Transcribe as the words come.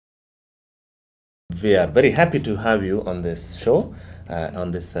We are very happy to have you on this show,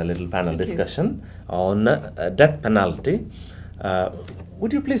 on this little panel discussion on death penalty.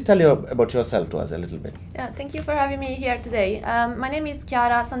 Would you please tell about yourself to us a little bit? Yeah, thank you for having me here today. My name is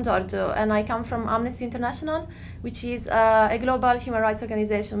Chiara Sangiorgio, and I come from Amnesty International, which is a global human rights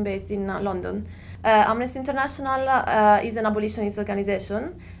organization based in London. Amnesty International is an abolitionist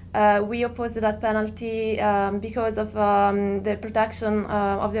organization. We oppose the death penalty because of the protection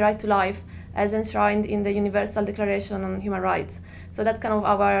of the right to life as enshrined in the Universal Declaration on Human Rights. So that's kind of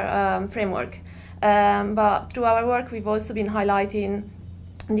our framework. But through our work, we've also been highlighting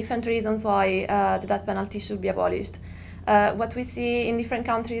different reasons why the death penalty should be abolished. What we see in different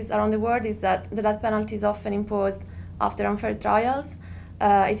countries around the world is that the death penalty is often imposed after unfair trials.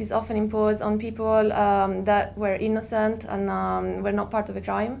 It is often imposed on people that were innocent and were not part of a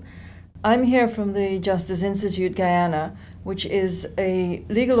crime. I'm here from the Justice Institute Guyana, which is a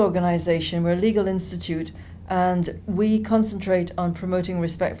legal organization. We're a legal institute, and we concentrate on promoting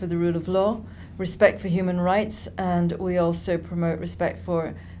respect for the rule of law, respect for human rights, and we also promote respect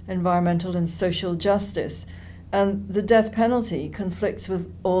for environmental and social justice. And the death penalty conflicts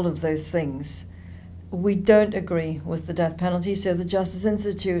with all of those things. We don't agree with the death penalty, so the Justice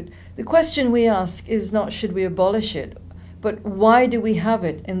Institute, the question we ask is not should we abolish it, but why do we have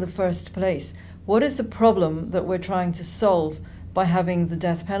it in the first place? What is the problem that we're trying to solve by having the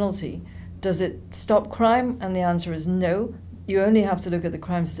death penalty? Does it stop crime? And the answer is no. You only have to look at the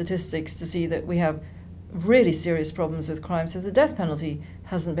crime statistics to see that we have really serious problems with crime, so the death penalty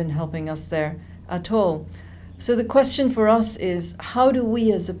hasn't been helping us there at all. So the question for us is, how do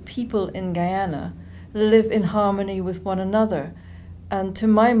we as a people in Guyana live in harmony with one another? And to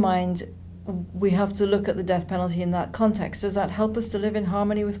my mind, we have to look at the death penalty in that context. Does that help us to live in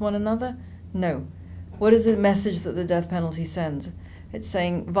harmony with one another? No. What is the message that the death penalty sends? It's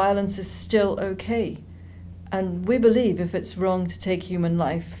saying violence is still okay. And we believe if it's wrong to take human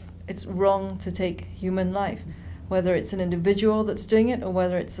life, it's wrong to take human life, whether it's an individual that's doing it or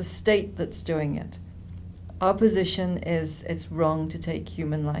whether it's a state that's doing it. Our position is it's wrong to take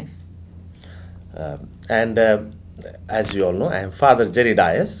human life. As you all know, I am Father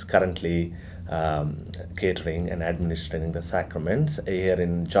Jerri currently catering and administering the sacraments here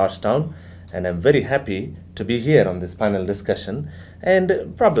in Georgetown, and I'm very happy to be here on this panel discussion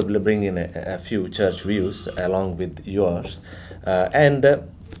and probably bring in a few church views along with yours.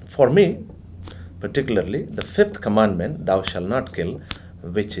 For me, particularly, the fifth commandment, thou shalt not kill,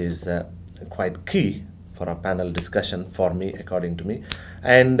 which is quite key for a panel discussion for me, according to me,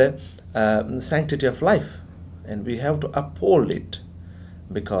 and sanctity of life. And we have to uphold it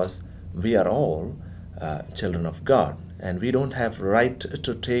because we are all children of God, and we don't have right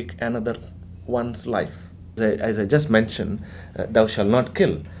to take another one's life. As I just mentioned, thou shalt not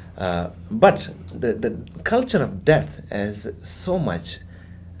kill. But the culture of death is so much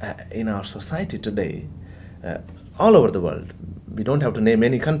in our society today, all over the world. We don't have to name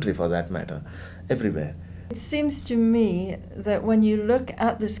any country for that matter, everywhere. It seems to me that when you look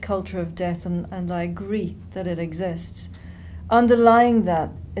at this culture of death, and I agree that it exists, underlying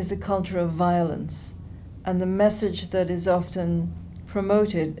that is a culture of violence. And the message that is often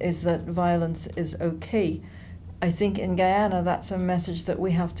promoted is that violence is okay. I think in Guyana that's a message that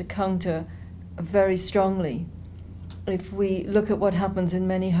we have to counter very strongly. If we look at what happens in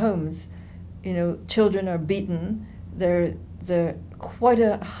many homes, you know, children are beaten, there's quite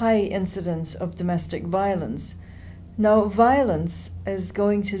a high incidence of domestic violence. Now, violence is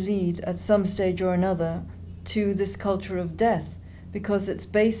going to lead at some stage or another to this culture of death because it's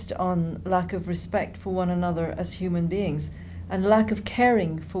based on lack of respect for one another as human beings and lack of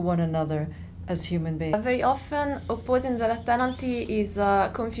caring for one another as human beings. Very often, opposing the death penalty is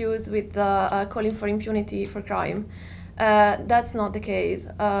confused with calling for impunity for crime. That's not the case.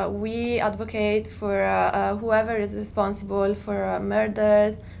 We advocate for whoever is responsible for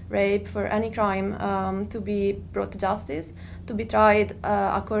murders, rape, for any crime to be brought to justice, to be tried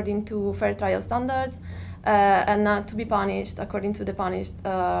according to fair trial standards, and not to be punished according to the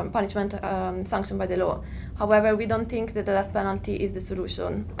punishment sanctioned by the law. However, we don't think that the death penalty is the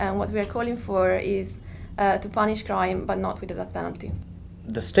solution, and what we are calling for is to punish crime, but not with the death penalty.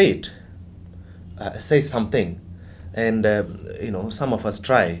 The state says something, and you know, some of us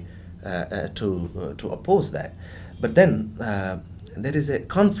try to oppose that, but then there is a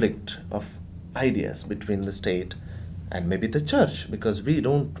conflict of ideas between the state and maybe the church, because we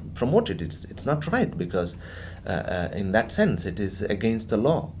don't promote it. It's not right, because in that sense it is against the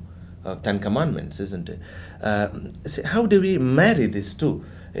law of 10 Commandments, isn't it? So how do we marry these two?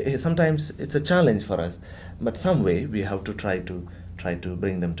 Sometimes it's a challenge for us, but some way we have to try try to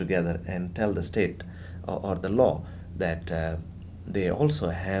bring them together and tell the state or the law that they also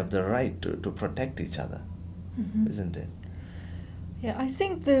have the right to protect each other, isn't it? Yeah, I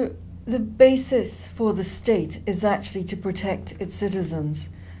think the basis for the state is actually to protect its citizens.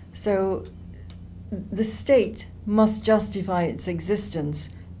 So the state must justify its existence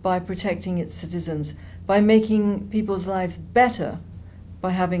by protecting its citizens, by making people's lives better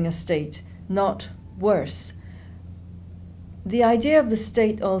by having a state, not worse. The idea of the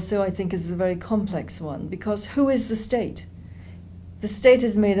state also, I think, is a very complex one, because who is the state? The state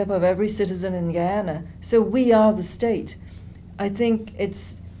is made up of every citizen in Guyana, so we are the state. I think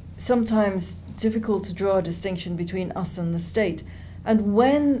it's sometimes difficult to draw a distinction between us and the state. And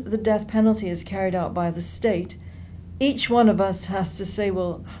when the death penalty is carried out by the state, each one of us has to say,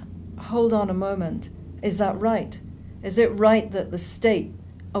 well, hold on a moment, is that right? Is it right that the state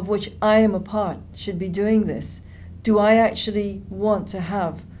of which I am a part should be doing this? Do I actually want to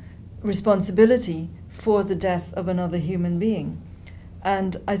have responsibility for the death of another human being?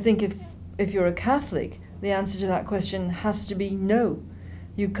 And I think if you're a Catholic, the answer to that question has to be no.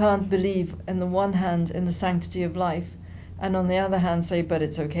 You can't believe, on the one hand, in the sanctity of life, and on the other hand say, but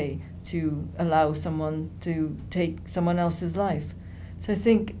it's okay to allow someone to take someone else's life. So I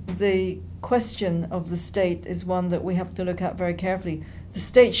think the question of the state is one that we have to look at very carefully. The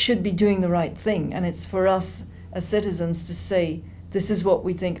state should be doing the right thing, and it's for us as citizens to say, this is what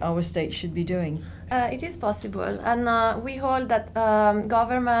we think our state should be doing. It is possible, and we hold that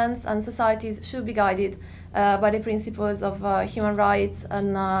governments and societies should be guided by the principles of human rights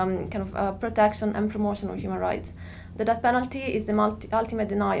and protection and promotion of human rights. The death penalty is the ultimate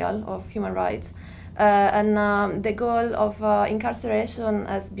denial of human rights, and the goal of incarceration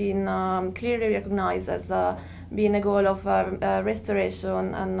has been clearly recognized as being a goal of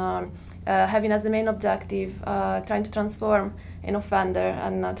restoration and having as the main objective trying to transform an offender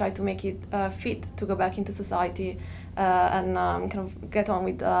and try to make it fit to go back into society and get on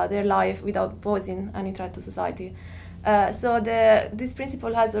with their life without posing any threat to society. So this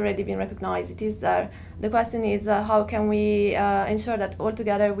principle has already been recognized. It is there. The question is how can we ensure that all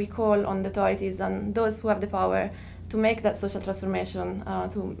together we call on the authorities and those who have the power to make that social transformation,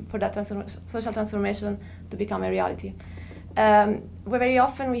 for that social transformation to become a reality. Very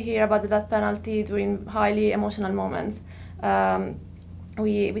often we hear about the death penalty during highly emotional moments.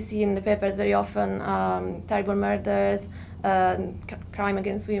 We see in the papers very often terrible murders, crime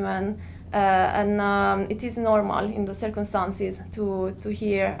against women, and it is normal in the circumstances to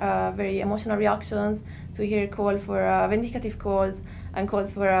hear very emotional reactions, to hear call for vindicative calls and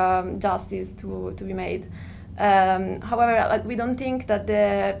calls for justice to be made. However, we don't think that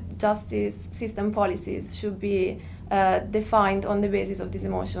the justice system policies should be defined on the basis of these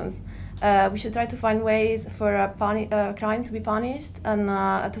emotions. We should try to find ways for crime to be punished and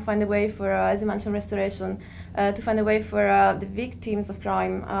to find a way for, as you mentioned, restoration, to find a way for the victims of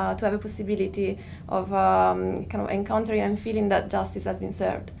crime to have a possibility of encountering and feeling that justice has been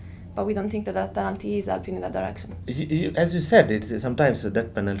served. But we don't think that that penalty is helping in that direction. As you said, sometimes the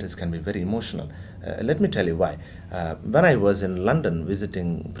death penalties can be very emotional. Let me tell you why. When I was in London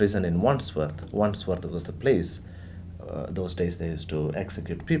visiting prison in Wandsworth was the place. Those days they used to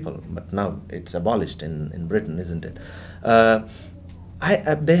execute people, but now it's abolished in Britain, isn't it?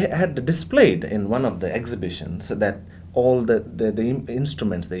 They had displayed in one of the exhibitions that all the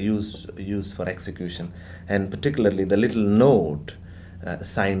instruments they use for execution, and particularly the little note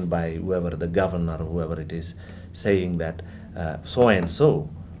signed by whoever, the governor or whoever it is, saying that so and so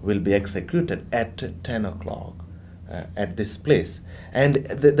will be executed at 10 o'clock at this place. And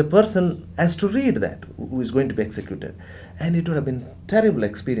the person has to read that, who is going to be executed. And it would have been terrible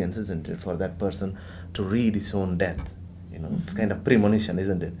experience, isn't it, for that person to read his own death. You know, it's kind of premonition,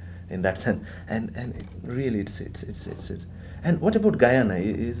 isn't it, in that sense. And it really, it's. And what about Guyana?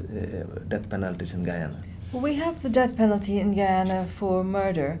 Is death penalties in Guyana? Well, we have the death penalty in Guyana for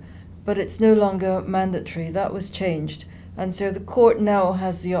murder, but it's no longer mandatory. That was changed. And so the court now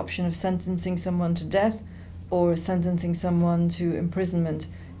has the option of sentencing someone to death or sentencing someone to imprisonment,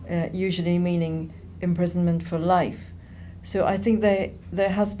 usually meaning imprisonment for life. So I think there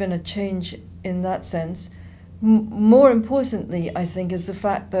has been a change in that sense. More importantly, I think, is the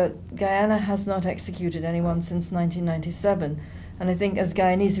fact that Guyana has not executed anyone since 1997. And I think as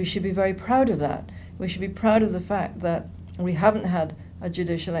Guyanese we should be very proud of that. We should be proud of the fact that we haven't had a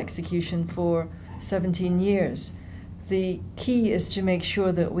judicial execution for 17 years. The key is to make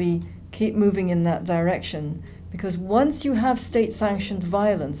sure that we keep moving in that direction, because once you have state-sanctioned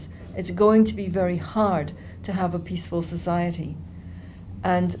violence, it's going to be very hard to have a peaceful society.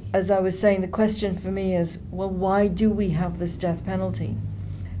 And as I was saying, the question for me is, well, why do we have this death penalty?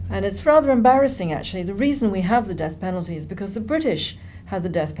 And it's rather embarrassing, actually. The reason we have the death penalty is because the British had the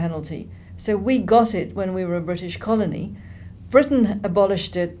death penalty. So we got it when we were a British colony. Britain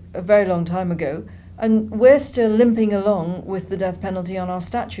abolished it a very long time ago, and we're still limping along with the death penalty on our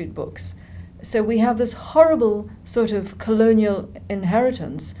statute books. So we have this horrible sort of colonial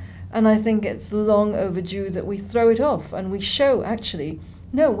inheritance, and I think it's long overdue that we throw it off and we show, actually,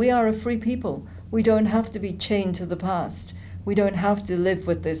 no, we are a free people. We don't have to be chained to the past. We don't have to live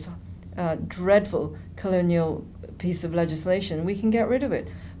with this dreadful colonial piece of legislation. We can get rid of it.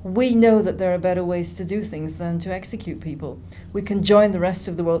 We know that there are better ways to do things than to execute people. We can join the rest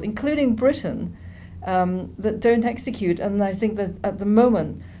of the world, including Britain, that don't execute. And I think that at the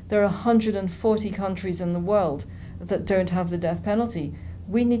moment, there are 140 countries in the world that don't have the death penalty.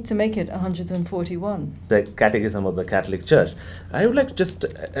 We need to make it 141. The Catechism of the Catholic Church. I would like to just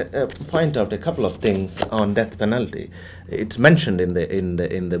point out a couple of things on death penalty. It's mentioned in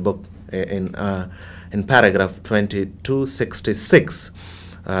the book in paragraph 2266.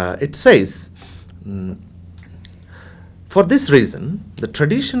 It says, for this reason, the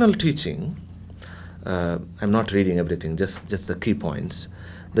traditional teaching. I'm not reading everything, just the key points.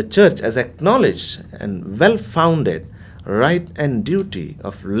 The Church has acknowledged and well-founded right and duty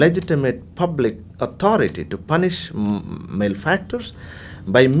of legitimate public authority to punish malefactors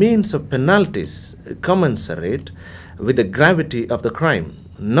by means of penalties commensurate with the gravity of the crime,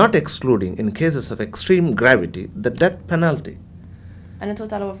 not excluding, in cases of extreme gravity, the death penalty. And a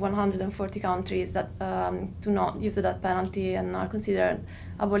total of 140 countries that do not use the death penalty and are considered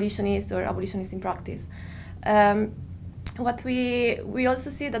abolitionists or abolitionists in practice. What we also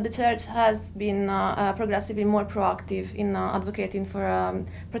see that the Church has been progressively more proactive in advocating for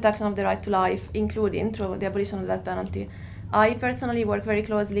protection of the right to life, including through the abolition of the death penalty. I personally work very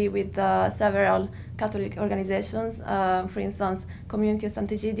closely with several Catholic organizations, for instance, Community of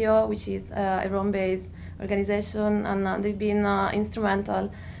Sant'Egidio, which is a Rome-based organization, and they've been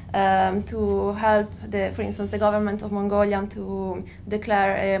instrumental to help, for instance, the government of Mongolia to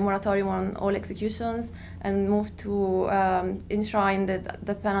declare a moratorium on all executions and move to enshrine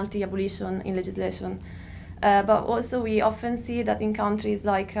the penalty abolition in legislation. But also we often see that in countries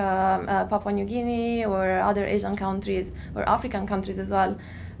like Papua New Guinea or other Asian countries or African countries as well,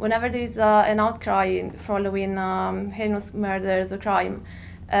 whenever there is an outcry following heinous murders or crime,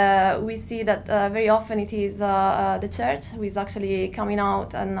 we see that very often it is the Church who is actually coming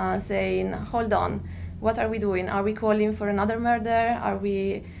out and saying, hold on, what are we doing? Are we calling for another murder? Are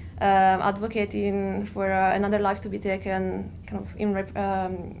we advocating for another life to be taken kind of in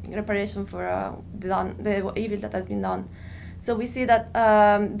reparation for the evil that has been done? So we see that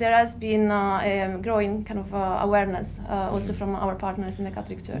there has been growing kind of awareness also from our partners in the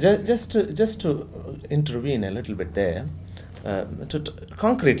Catholic Church. Just to intervene a little bit there,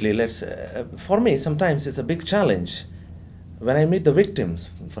 concretely, for me, sometimes it's a big challenge when I meet the victims,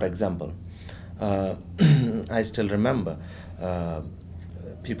 for example. I still remember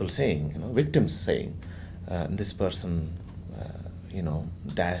people saying, victims saying, this person,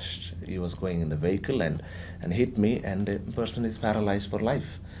 dashed, he was going in the vehicle and hit me, and the person is paralyzed for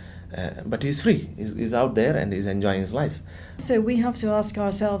life. But he's free, he's out there and he's enjoying his life. So we have to ask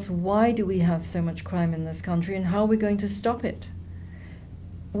ourselves, why do we have so much crime in this country and how are we going to stop it?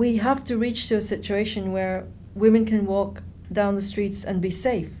 We have to reach to a situation where women can walk down the streets and be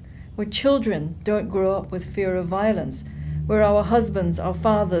safe, where children don't grow up with fear of violence, where our husbands, our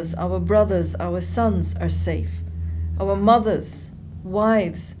fathers, our brothers, our sons are safe, our mothers,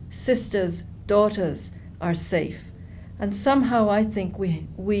 wives, sisters, daughters are safe. And somehow I think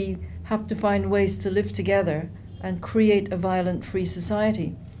we have to find ways to live together and create a violent-free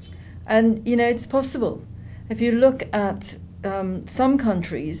society. And, it's possible. If you look at some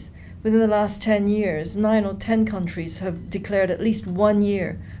countries, within the last 10 years, 9 or 10 countries have declared at least 1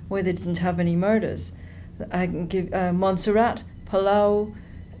 year where they didn't have any murders. I can give Montserrat, Palau,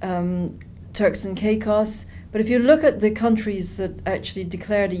 Turks and Caicos. But if you look at the countries that actually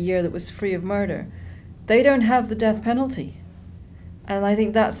declared a year that was free of murder, they don't have the death penalty. And I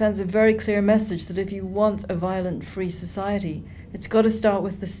think that sends a very clear message that if you want a violent-free society, it's got to start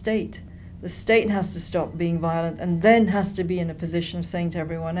with the state. The state has to stop being violent and then has to be in a position of saying to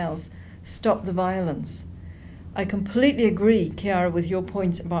everyone else, stop the violence. I completely agree, Chiara, with your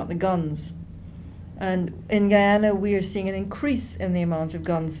point about the guns. And in Guyana, we are seeing an increase in the amount of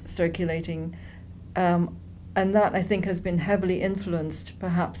guns circulating. And that, I think, has been heavily influenced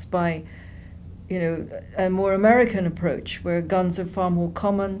perhaps by a more American approach, where guns are far more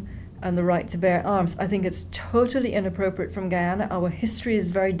common and the right to bear arms. I think it's totally inappropriate from Guyana. Our history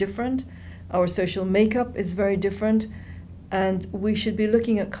is very different. Our social makeup is very different. And we should be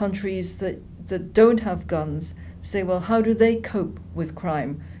looking at countries that don't have guns, say, well, how do they cope with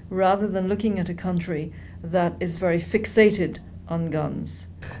crime, rather than looking at a country that is very fixated on guns.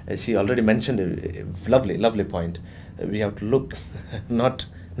 She already mentioned a lovely point. We have to look not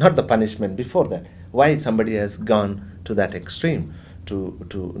the punishment before that. Why somebody has gone to that extreme to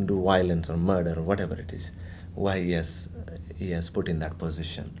do violence or murder or whatever it is. Why he has put in that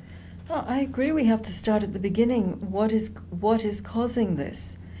position. Oh, I agree. We have to start at the beginning. What is causing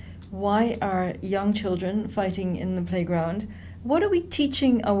this? Why are young children fighting in the playground? What are we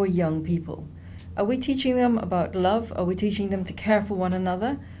teaching our young people? Are we teaching them about love? Are we teaching them to care for one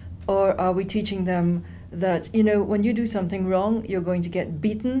another? Or are we teaching them that, when you do something wrong, you're going to get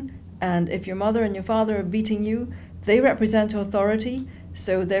beaten, and if your mother and your father are beating you, they represent authority,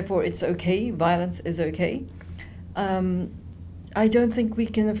 so therefore it's okay, violence is okay. I don't think we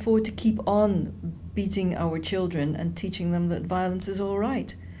can afford to keep on beating our children and teaching them that violence is all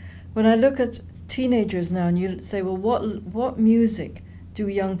right. When I look at teenagers now and you say, well, what music do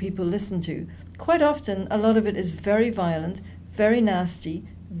young people listen to? Quite often, a lot of it is very violent, very nasty,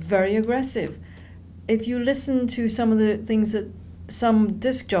 very aggressive. If you listen to some of the things that some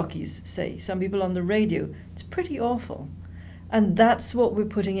disc jockeys say, some people on the radio, it's pretty awful. And that's what we're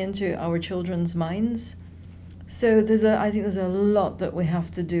putting into our children's minds. So I think there's a lot that we have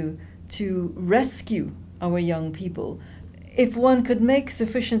to do to rescue our young people. If one could make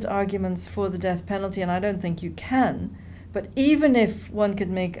sufficient arguments for the death penalty, and I don't think you can, but even if one could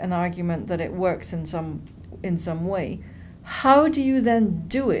make an argument that it works in some way, how do you then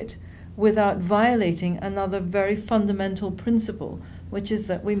do it without violating another very fundamental principle, which is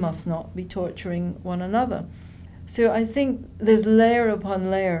that we must not be torturing one another? So I think there's layer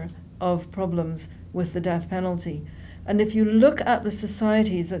upon layer of problems with the death penalty. And if you look at the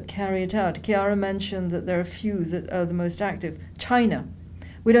societies that carry it out, Chiara mentioned that there are a few that are the most active. China.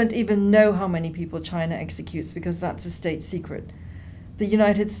 We don't even know how many people China executes because that's a state secret. The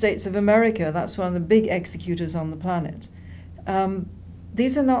United States of America, that's one of the big executors on the planet.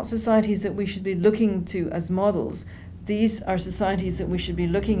 These are not societies that we should be looking to as models. These are societies that we should be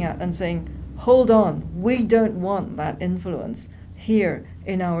looking at and saying, hold on, we don't want that influence here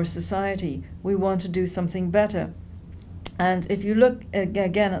in our society. We want to do something better. And if you look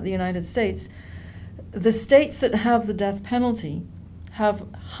again at the United States, the states that have the death penalty have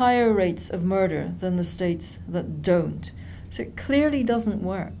higher rates of murder than the states that don't. So it clearly doesn't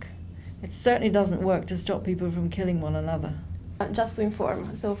work. It certainly doesn't work to stop people from killing one another. Just to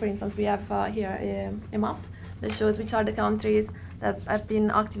inform, so for instance, we have here a map that shows which are the countries that have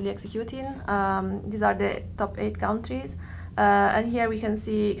been actively executing. These are the top 8 countries. And here we can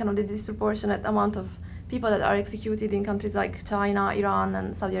see kind of the disproportionate amount of people that are executed in countries like China, Iran,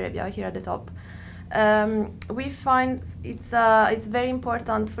 and Saudi Arabia here at the top. We find it's very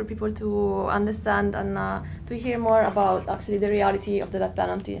important for people to understand and to hear more about actually the reality of the death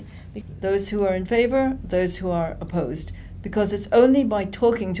penalty. Those who are in favor, those who are opposed. Because it's only by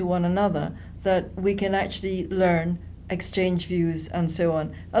talking to one another that we can actually learn, exchange views, and so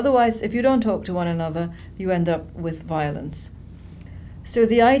on. Otherwise, if you don't talk to one another, you end up with violence. So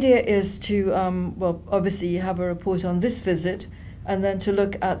the idea is to, well, obviously have a report on this visit, and then to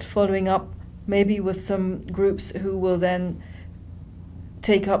look at following up maybe with some groups who will then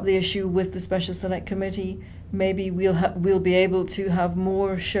take up the issue with the Special Select Committee. Maybe we'll be able to have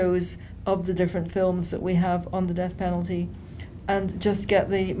more shows of the different films that we have on the death penalty and just get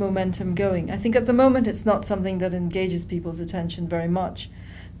the momentum going. I think at the moment it's not something that engages people's attention very much,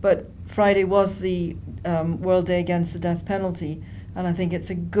 but Friday was the World Day Against the Death Penalty, and I think it's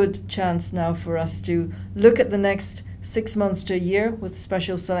a good chance now for us to look at the next 6 months to a year with the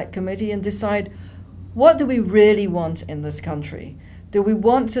Special Select Committee and decide, what do we really want in this country? Do we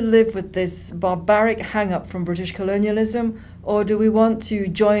want to live with this barbaric hang-up from British colonialism, or do we want to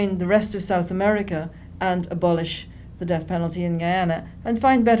join the rest of South America and abolish the death penalty in Guyana and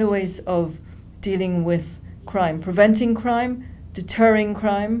find better ways of dealing with crime, preventing crime, deterring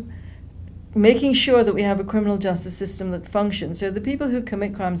crime, making sure that we have a criminal justice system that functions so the people who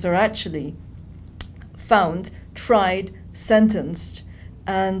commit crimes are actually found, tried, sentenced,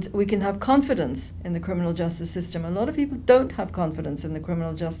 and we can have confidence in the criminal justice system. A lot of people don't have confidence in the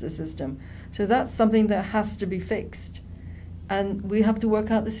criminal justice system. So that's something that has to be fixed. And we have to work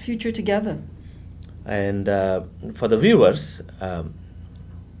out this future together. And for the viewers,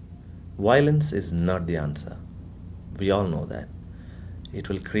 violence is not the answer. We all know that. It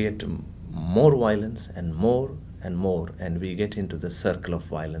will create more violence and more and more, and we get into the circle of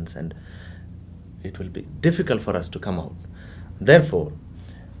violence, and it will be difficult for us to come out. Therefore,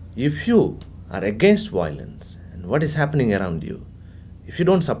 if you are against violence and what is happening around you, if you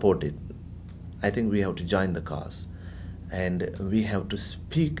don't support it, I think we have to join the cause and we have to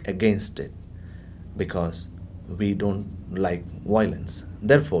speak against it, because we don't like violence.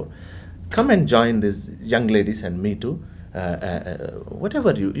 Therefore, come and join these young ladies and me too.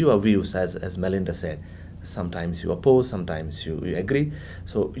 Whatever your views, as Melinda said, sometimes you oppose, sometimes you agree.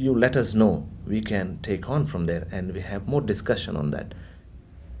 So you let us know. We can take on from there and we have more discussion on that.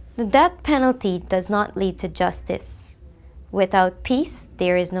 The death penalty does not lead to justice. Without peace,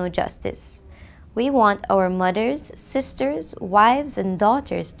 there is no justice. We want our mothers, sisters, wives, and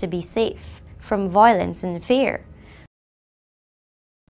daughters to be safe from violence and fear.